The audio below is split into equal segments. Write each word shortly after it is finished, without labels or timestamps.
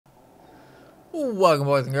Welcome,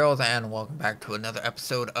 boys and girls, and welcome back to another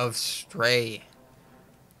episode of Stray.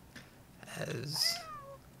 As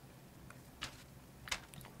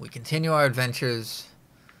we continue our adventures,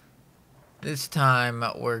 this time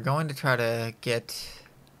we're going to try to get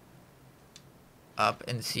up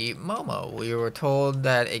and see Momo. We were told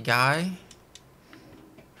that a guy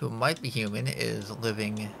who might be human is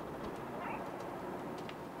living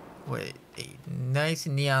with a nice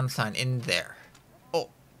neon sign in there. Oh,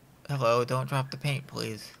 hello, don't drop the paint,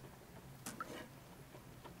 please.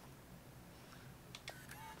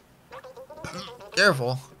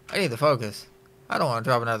 Careful, I need to focus. I don't want to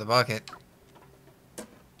drop another bucket.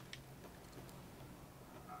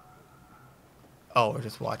 Oh, we're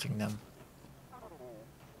just watching them.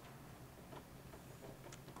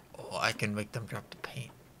 Oh, I can make them drop the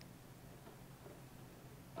paint.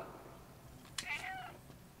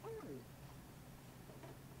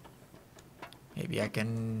 Maybe I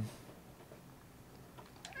can...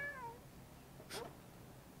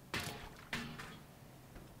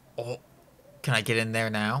 Oh, can I get in there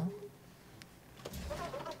now?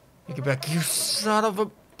 You get back, you son of a...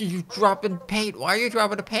 You dropping paint. Why are you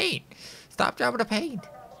dropping the paint? Stop dropping the paint.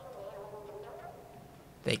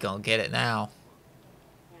 They gonna get it now.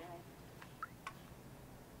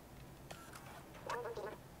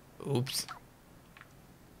 Oops.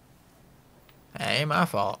 That ain't my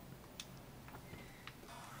fault.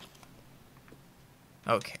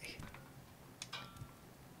 Okay.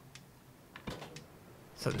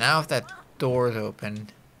 So now if that door is open,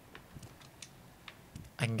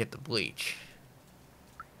 I can get the bleach.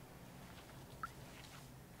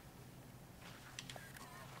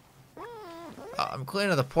 I'm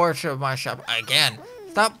cleaning the porch of my shop again.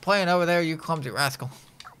 Stop playing over there, you clumsy rascal.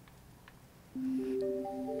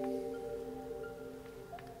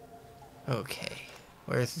 Okay.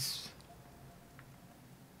 Where's this?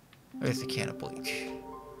 Where's the can of bleach?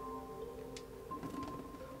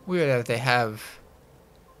 Weird that they have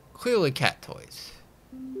clearly cat toys.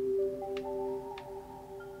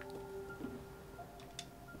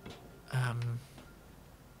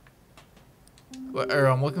 Or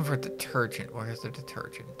I'm looking for detergent. Where's the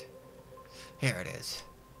detergent? Here it is.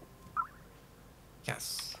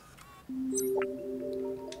 Yes.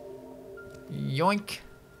 Yoink.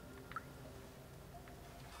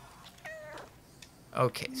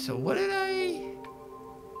 Okay, so what did I...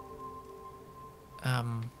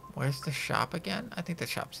 where's the shop again? I think the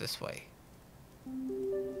shop's this way.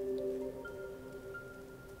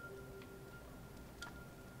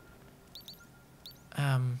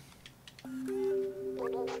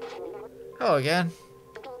 Hello again.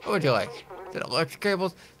 What would you like? Is it electric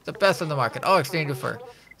cables? It's the best on the market. I'll exchange it for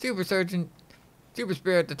Super Spirit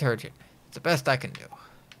detergent. It's the best I can do.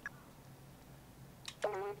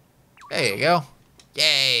 There you go.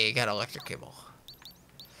 Yay, got electric cable.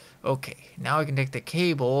 Okay, now I can take the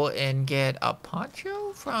cable and get a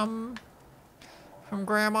poncho from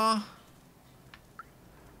Grandma.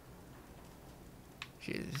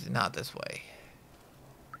 She's not this way.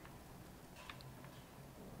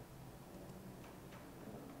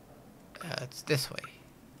 It's this way.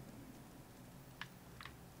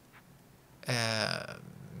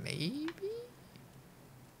 Maybe?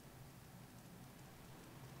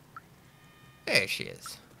 There she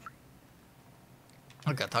is.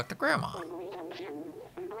 I gotta talk to Grandma.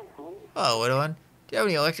 Oh, little one. Do you have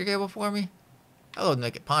any electric cable for me? I'll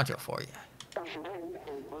make a poncho for you.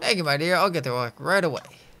 Thank you, my dear. I'll get to work right away.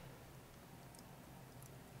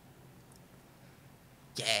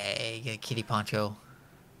 Yay, get a kitty poncho.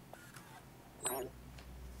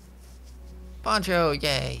 Poncho,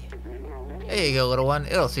 yay. There you go, little one.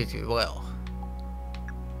 It'll suit you well.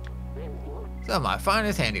 Some of my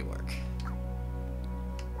finest handiwork.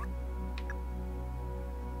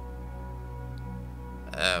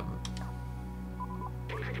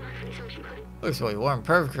 Looks really warm,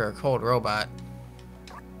 perfect for a cold robot.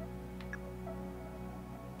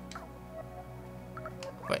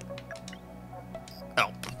 Wait.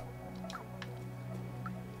 Oh.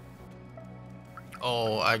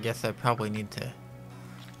 Oh, I guess I probably need to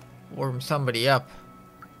warm somebody up.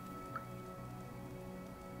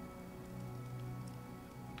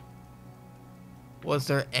 Was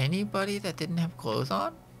there anybody that didn't have clothes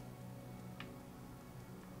on?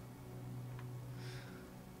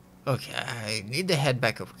 Okay, I need to head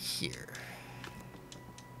back over here.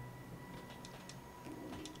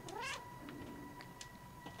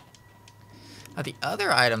 Now, the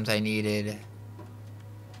other items I needed...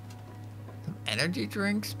 some energy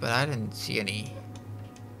drinks, but I didn't see any.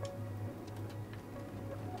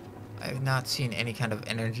 I have not seen any kind of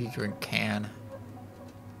energy drink can.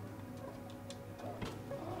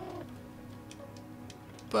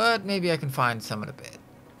 But maybe I can find some in a bit.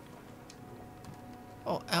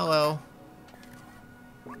 Oh, hello.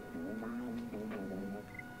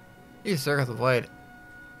 These circles of light,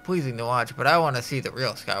 pleasing to watch, but I want to see the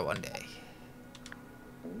real sky one day.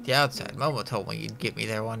 The outside. Momo told me you'd get me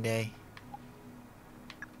there one day.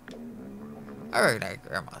 I recognize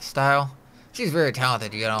Grandma's style. She's very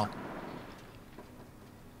talented, you know.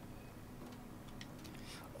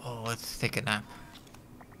 Oh, let's take a nap.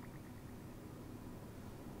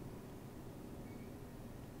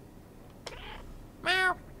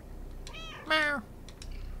 Meow. Meow.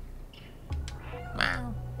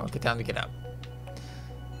 Meow. Okay, time to get up.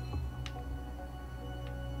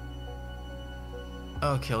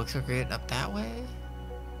 Okay, looks like we're getting up that way.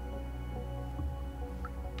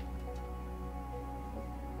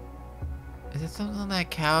 Is it something on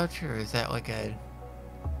that couch, or is that like a...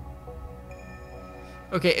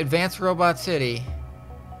 Okay, Advanced Robot City.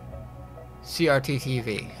 CRT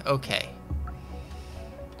TV. Okay.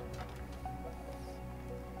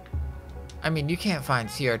 I mean, you can't find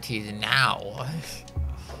CRTs now.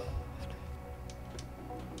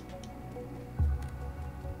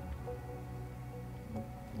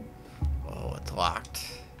 Oh, it's locked.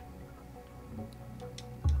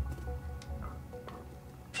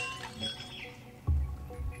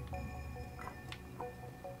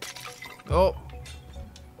 Oh.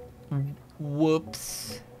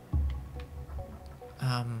 Whoops.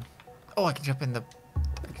 Oh, I can jump in the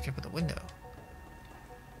window.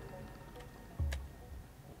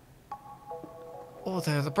 Oh,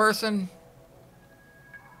 there's a person.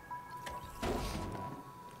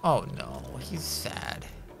 Oh no, he's sad.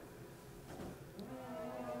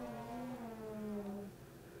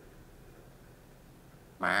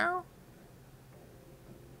 Meow.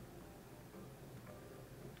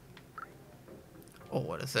 Oh,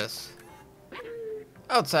 what is this?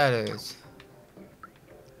 Outsiders.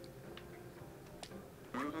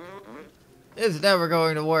 It's never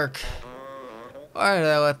going to work. Why did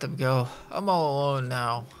I let them go? I'm all alone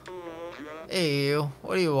now. Hey you,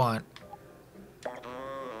 what do you want?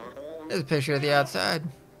 There's a picture of the outside.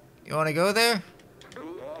 You want to go there?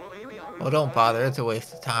 Well, don't bother, it's a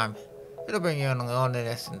waste of time. It'll bring you in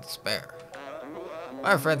loneliness and despair.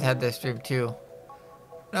 My friends had this dream too.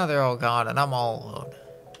 Now they're all gone and I'm all alone.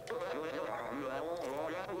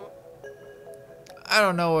 I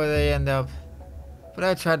don't know where they end up, but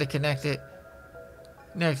I tried to connect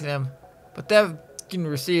them, but that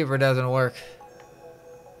receiver doesn't work.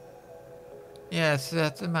 Yes,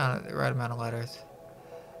 that's the right amount of letters.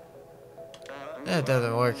 That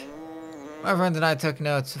doesn't work. My friends and I took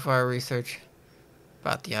notes for our research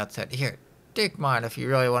about the outside. Here, take mine if you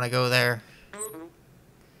really want to go there.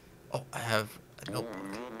 Oh, I have a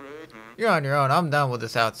notebook. You're on your own. I'm done with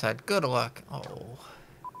this outside. Good luck. Oh.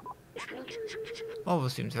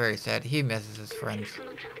 Momo seems very sad. He misses his friends.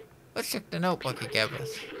 Let's check the notebook he gave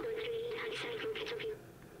us.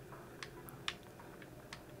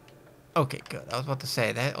 Okay, good. I was about to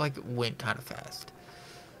say, that like went kind of fast.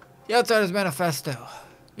 The Outsider's Manifesto.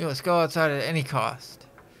 You must go outside at any cost.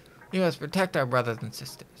 We must protect our brothers and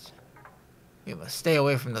sisters. We must stay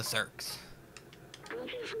away from the Zerks.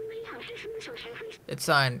 It's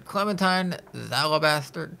signed Clementine,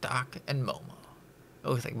 Zalabaster, Doc, and Momo. It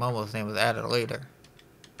looks like Momo's name was added later.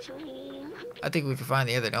 I think we can find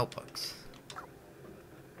the other notebooks.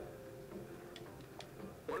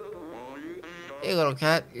 Hey little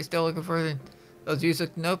cat, you still looking for those useless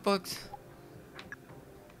notebooks?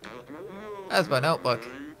 That's my notebook.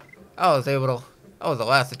 I was the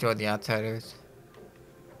last to join the Outsiders.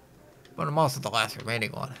 But I'm also the last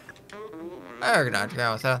remaining one. I recognize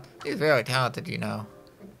Grandma's house. He's very talented, you know.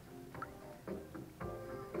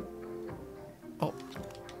 Oh.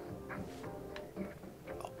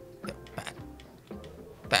 Oh, yeah, bat.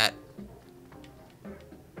 Bat.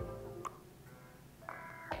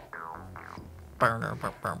 Burner,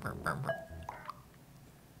 burn, burn, burn, burn, burn.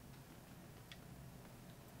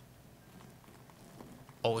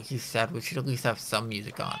 Oh, he's sad. We should at least have some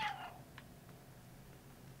music on.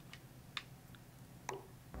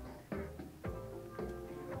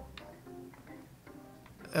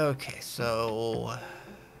 Okay, so...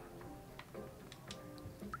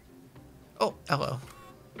 Oh, hello.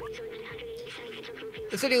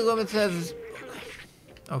 The city limits has...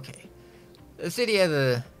 Okay. The city has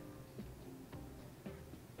a...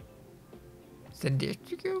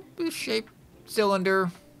 shaped cylinder.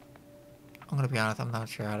 I'm gonna be honest, I'm not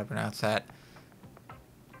sure how to pronounce that.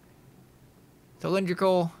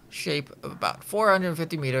 Cylindrical shape of about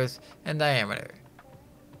 450 meters in diameter.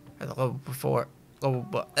 At the level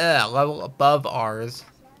above ours.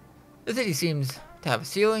 The city seems to have a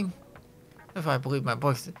ceiling, If I believe my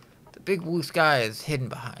books, the big blue sky is hidden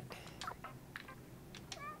behind.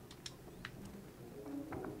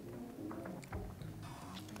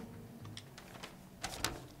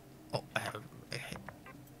 Oh, I have...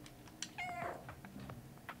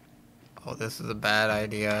 Oh, this is a bad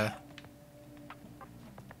idea.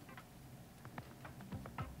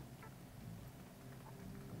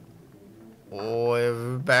 Oh,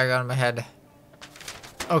 it back on my head.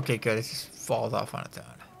 Okay, good. It just falls off on its own.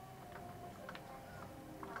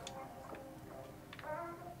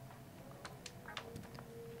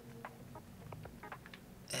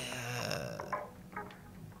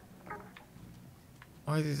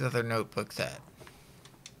 Where are these other notebooks at?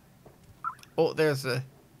 Oh, there's a...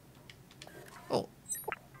 Oh,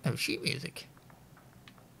 no sheet music.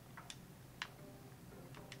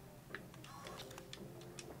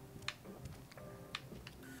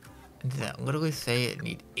 Did that literally say it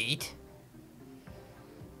need 8?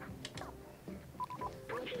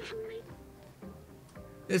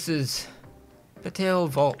 This is Patel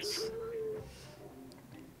Vaults.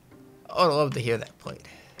 Oh, I'd love to hear that played.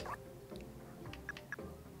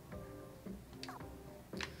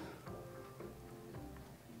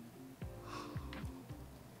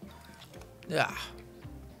 Yeah.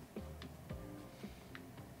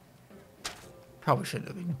 Probably shouldn't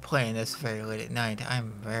have been playing this very late at night.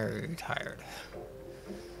 I'm very tired.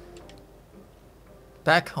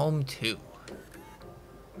 Back Home 2.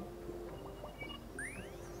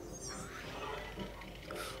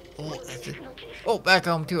 Oh, that's it. Oh, Back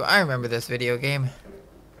Home 2. I remember this video game.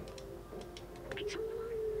 It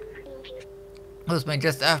was made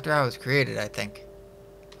just after I was created, I think.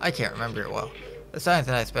 I can't remember it well. The science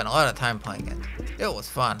and I spent a lot of time playing it. It was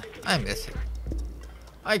fun. I miss it.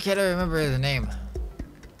 I can't remember his name.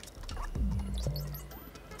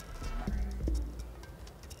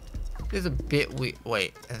 It's a bit weird.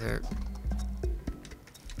 Wait, is there...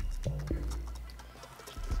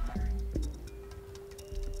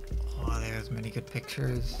 Oh, there's many good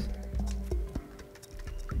pictures.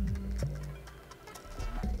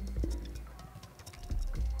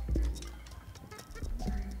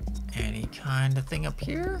 Any kind of thing up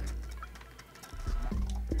here?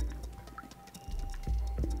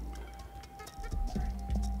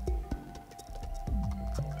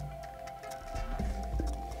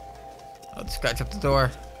 Let's scratch up the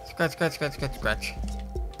door. Scratch, scratch, scratch, scratch, scratch.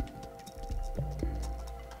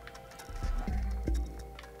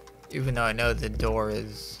 Even though I know the door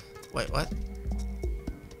is... Wait, what?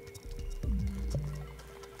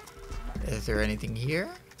 Is there anything here?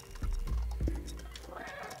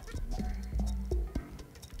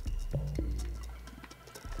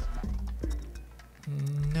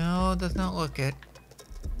 No, does not look it.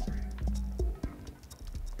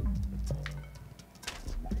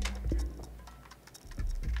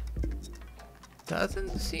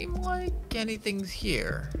 Doesn't seem like anything's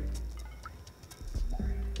here.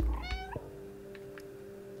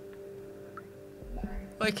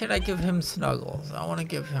 Why can't I give him Snuggles? I want to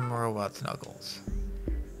give him Robot Snuggles.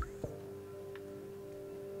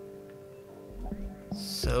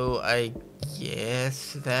 So I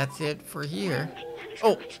guess that's it for here.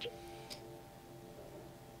 Oh!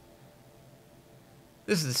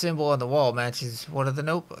 This is the symbol on the wall matches one of the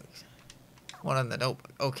notebooks. One on the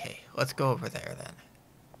notebook. Okay, let's go over there then.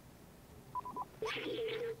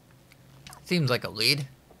 Seems like a lead.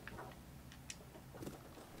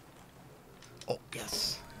 Oh,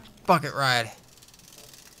 yes. Bucket ride.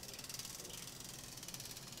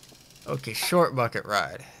 Okay, short bucket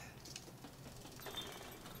ride.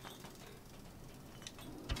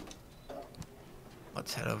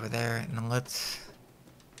 Let's head over there and then let's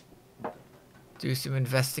do some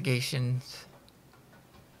investigations.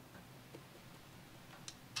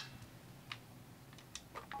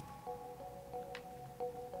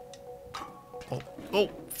 Oh,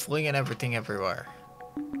 flinging everything everywhere.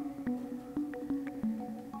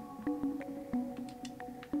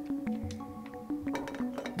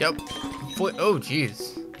 Yep. Oh,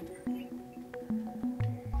 jeez.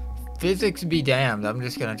 Physics be damned. I'm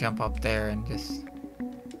just gonna jump up there and just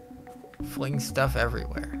fling stuff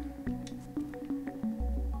everywhere.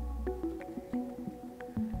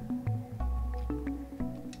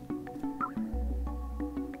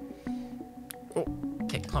 Oh,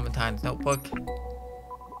 take Clementine's notebook.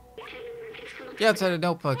 The outside of the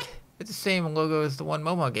notebook. It's the same logo as the one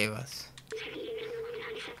Momo gave us.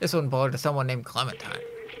 This one belonged to someone named Clementine.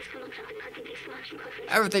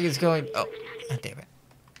 Everything is going... Oh, damn it.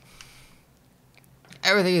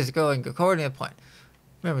 Everything is going according to plan.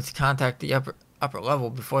 Remember to contact the upper level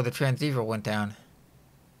before the transceiver went down.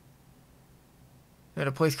 We're at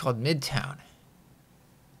a place called Midtown.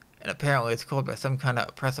 And And apparently it's caused by some kind of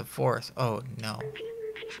oppressive force. Oh no.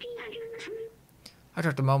 I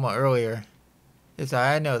talked to Momo earlier. Yes,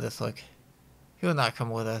 I know this look. He will not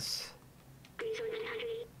come with us.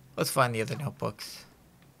 Let's find the other notebooks.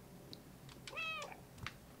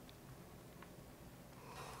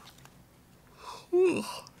 Whew.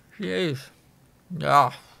 Jeez.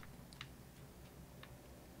 Yeah.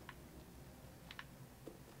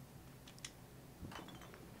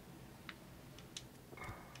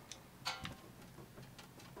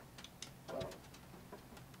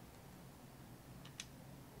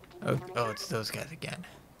 Oh, it's those guys again.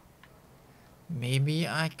 Maybe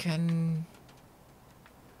I can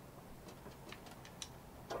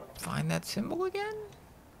find that symbol again?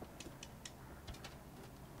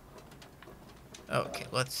 Okay,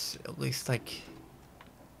 let's at least like...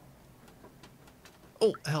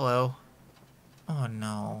 Oh, hello. Oh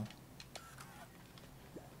no.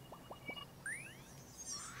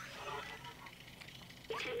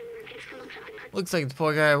 Looks like the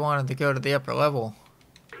poor guy wanted to go to the upper level.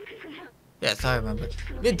 Yes, I remember.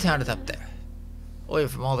 Midtown is up there. Away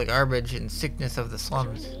from all the garbage and sickness of the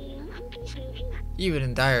slums. Even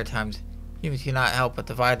in dire times, humans cannot help but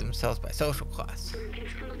divide themselves by social class.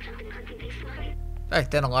 Back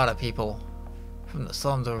then, a lot of people from the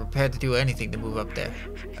slums were prepared to do anything to move up there.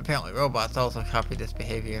 Apparently, robots also copied this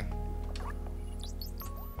behavior.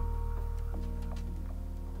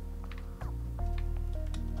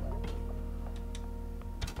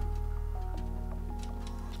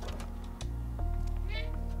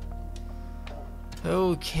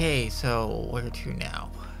 Okay, so where to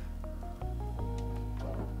now?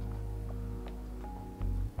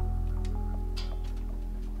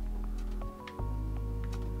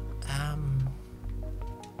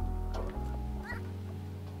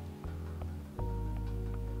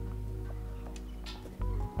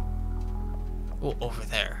 Oh, over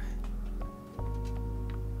there.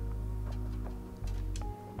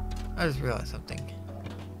 I just realized something.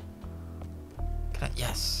 Can I?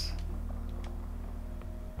 Yes.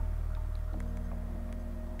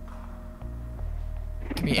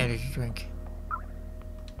 Give me energy drink.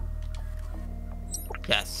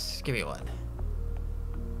 Yes, give me one.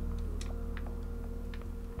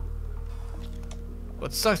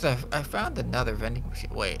 What sucks, I found another vending machine.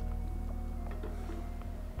 Wait.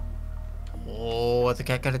 Oh, what's the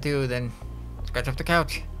cat gotta do then? Scratch up the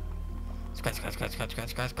couch. Scratch, scratch, scratch, scratch, scratch,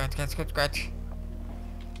 scratch, scratch, scratch, scratch, scratch.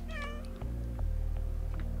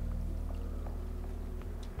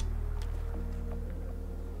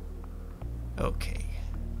 Okay.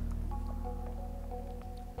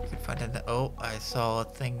 You can find it. Oh, I saw a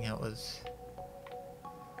thing that was...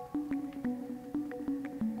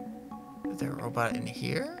 Is there a robot in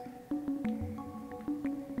here?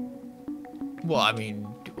 Well, I mean,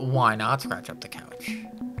 why not scratch up the couch?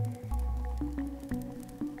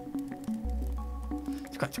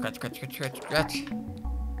 Scratch, scratch, scratch, scratch, scratch, scratch.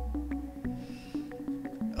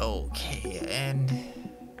 Okay, and...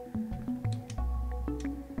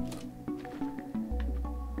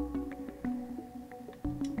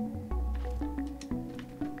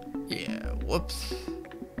 Yeah, whoops.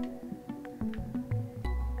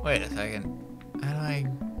 Wait a second. How do I...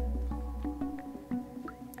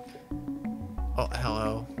 Oh,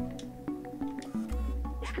 hello.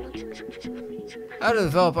 How to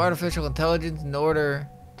develop artificial intelligence in order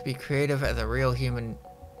to be creative as a real human.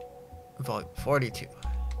 Volume 42.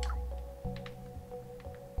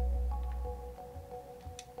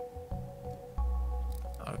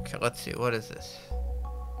 Okay, let's see. What is this?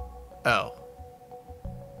 Oh.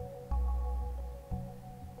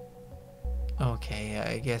 Okay,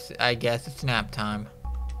 I guess it's nap time.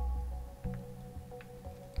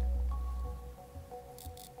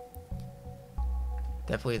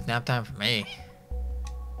 Definitely it's nap time for me.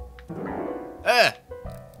 Ah!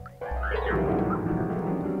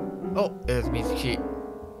 Oh, there's a music sheet.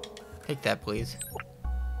 Take that, please.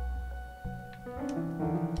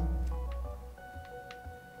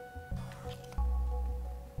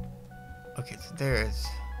 Okay, so there's...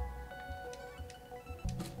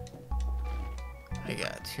 I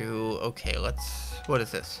got two. Okay, let's... What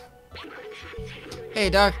is this? Hey,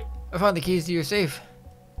 Doc. I found the keys to your safe.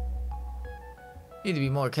 Need to be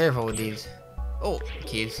more careful with these. Oh,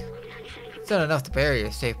 keys. It's not enough to bury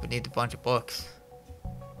your safe, but need a bunch of books.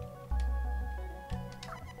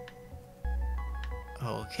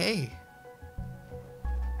 Okay.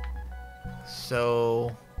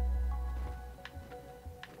 So...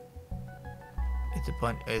 It's a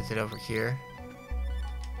bunch... Is it over here?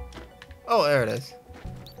 Oh, there it is.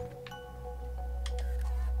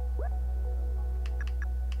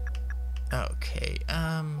 Okay,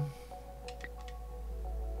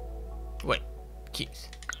 Wait, keys.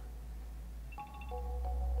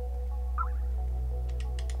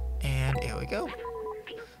 And here we go.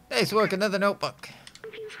 Nice work, another notebook.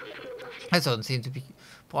 This one seems to be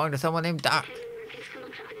belong to someone named Doc.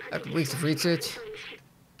 After weeks of research,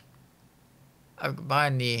 I've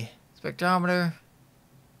combined the spectrometer,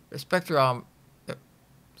 the spectrometer,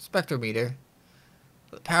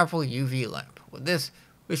 with a powerful UV lamp. With this,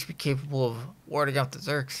 we should be capable of warding out the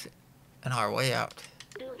Zerks and our way out.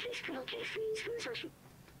 The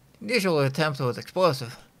initial attempt was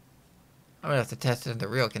explosive. I'm gonna have to test it under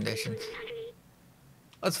real conditions.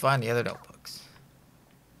 Let's find the other notebooks.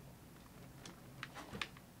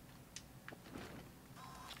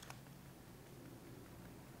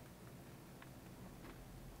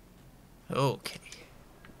 Okay.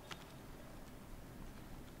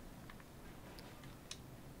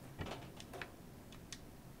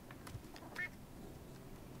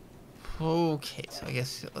 Okay, so I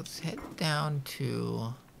guess let's head down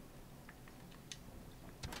to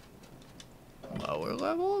lower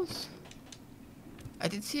levels. I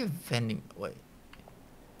did see a vending. Wait.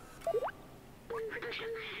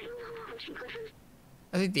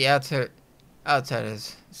 I think the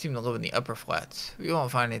outsiders seem to live in the upper flats. We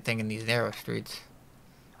won't find anything in these narrow streets.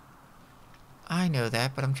 I know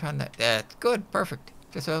that, but I'm trying to. That's good, perfect.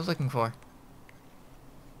 Just what I was looking for.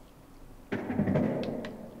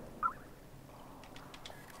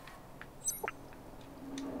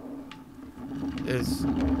 There's.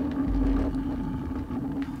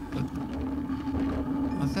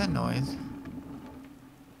 What's that noise?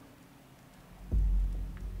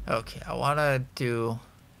 Okay, I want to do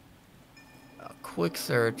a quick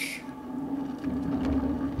search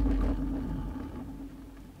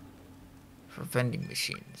for vending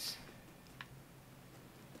machines.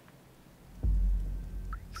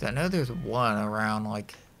 Because I know there's one around,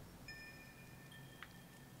 like,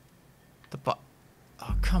 the oh,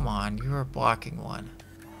 come on, you were blocking one.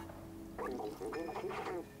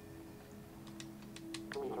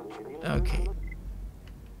 Okay.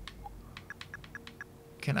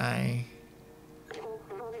 Can I?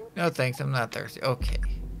 No thanks, I'm not thirsty. Okay.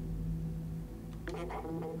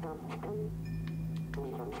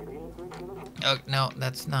 Oh, no,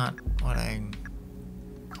 that's not what I...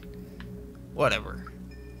 Whatever.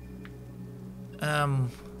 Oh,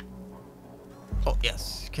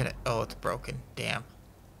 yes. Can I... Oh, it's broken. Damn.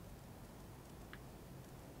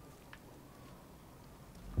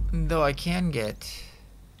 Though I can get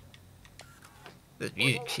the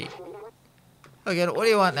music sheet. Okay, what do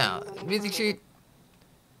you want now? Music sheet?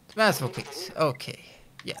 It's masterpiece. Okay.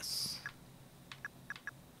 Yes.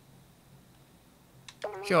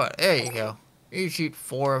 Sure, there you go. Music sheet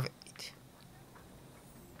 4 of 8.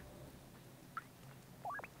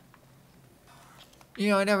 You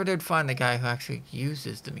know, I never did find the guy who actually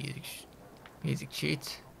uses the music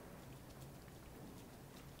sheets.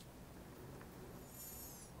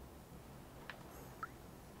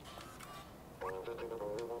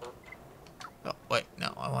 Oh, wait,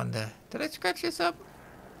 no, I wanted to... Did I scratch this up?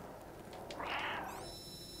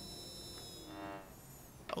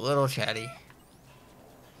 A little chatty.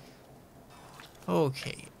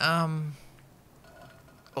 Okay, oh,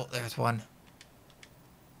 there's one.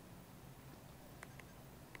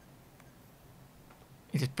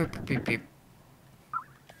 You just beep, beep, beep, beep.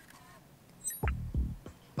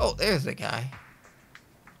 Oh, there's the guy.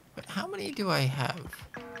 But how many do I have?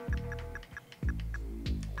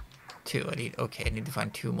 2. I need to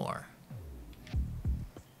find 2 more.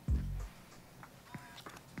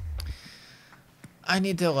 I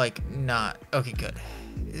need to, like, not... Okay, good.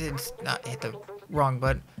 It's not hit the wrong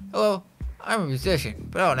button. Hello, I'm a musician,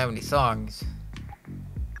 but I don't have any songs.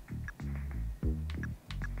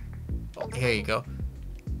 Oh, here you go.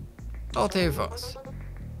 I'll tell you first.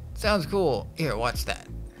 Sounds cool. Here, watch that.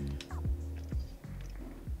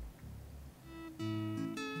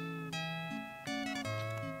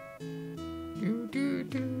 Do, do,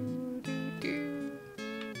 do, do, do.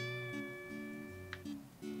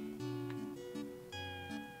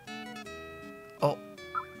 Oh.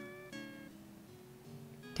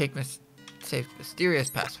 Save mysterious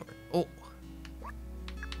password. Oh.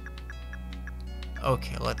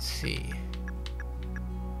 Okay, let's see.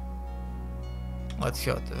 Let's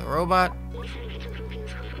show it to the robot.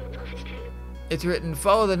 It's written,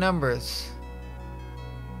 follow the numbers.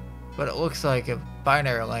 But it looks like a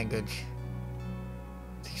binary language.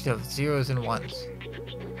 Of 0s and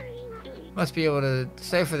 1s. Must be able to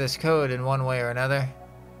decipher this code in one way or another.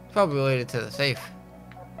 It's probably related to the safe.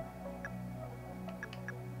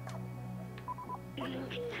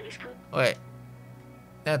 Wait.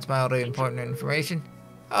 That's mildly important information.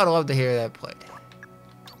 I would love to hear that played.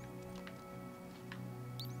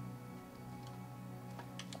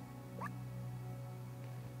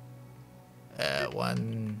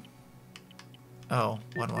 one. Oh,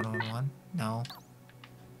 1111. No.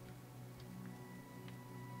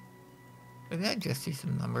 Did I just see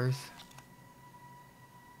some numbers?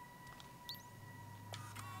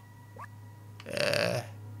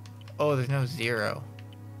 Oh, there's no 0.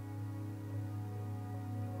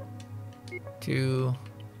 2,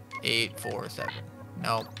 8, 4, 7.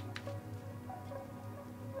 Nope.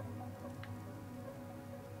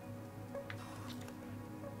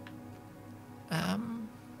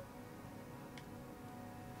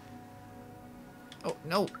 Oh,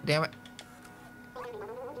 no, damn it.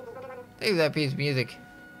 Thank you for that piece of music.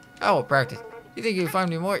 I will practice. You think you can find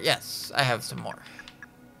me more? Yes, I have some more.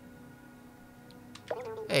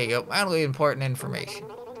 There you go. Mildly important information.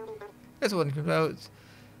 This one comes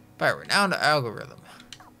by a renowned algorithm.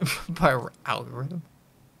 By algorithm?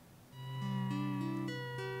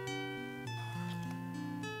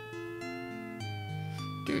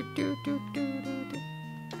 Do, do, do, do, do, do.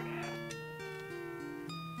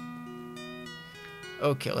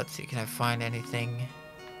 Okay, let's see. Can I find anything?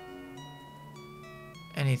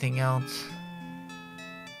 Anything else?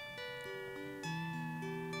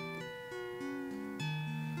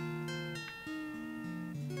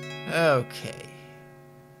 Okay.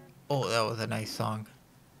 Oh, that was a nice song.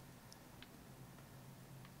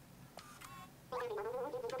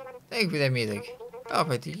 Thank you for that music. Oh,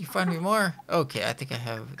 but did you find me more? Okay, I think I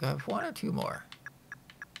have, do I have 1 or 2 more?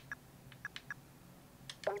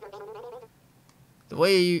 The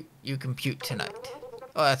way you compute tonight.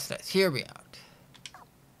 Oh, that's nice. Hear me out.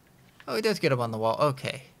 Oh, he does get him on the wall.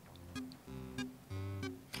 Okay.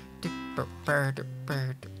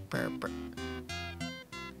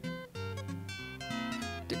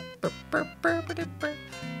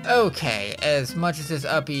 Okay, as much as this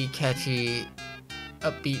upbeat, catchy,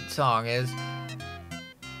 upbeat song is,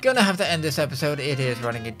 gonna have to end this episode. It is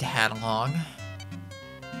running a tad long,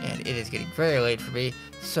 and it is getting very late for me.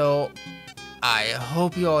 So, I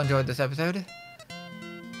hope you all enjoyed this episode,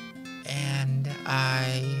 and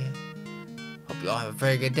I hope you all have a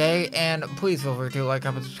very good day. And please feel free to like,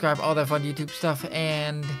 comment, subscribe, all that fun YouTube stuff,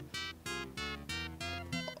 and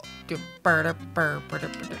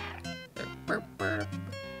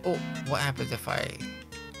oh, what happens if I...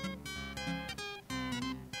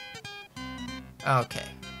 Okay,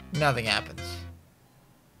 nothing happens.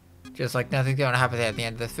 Just like nothing's gonna happen at the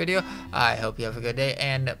end of this video. I hope you have a good day,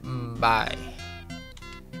 and bye.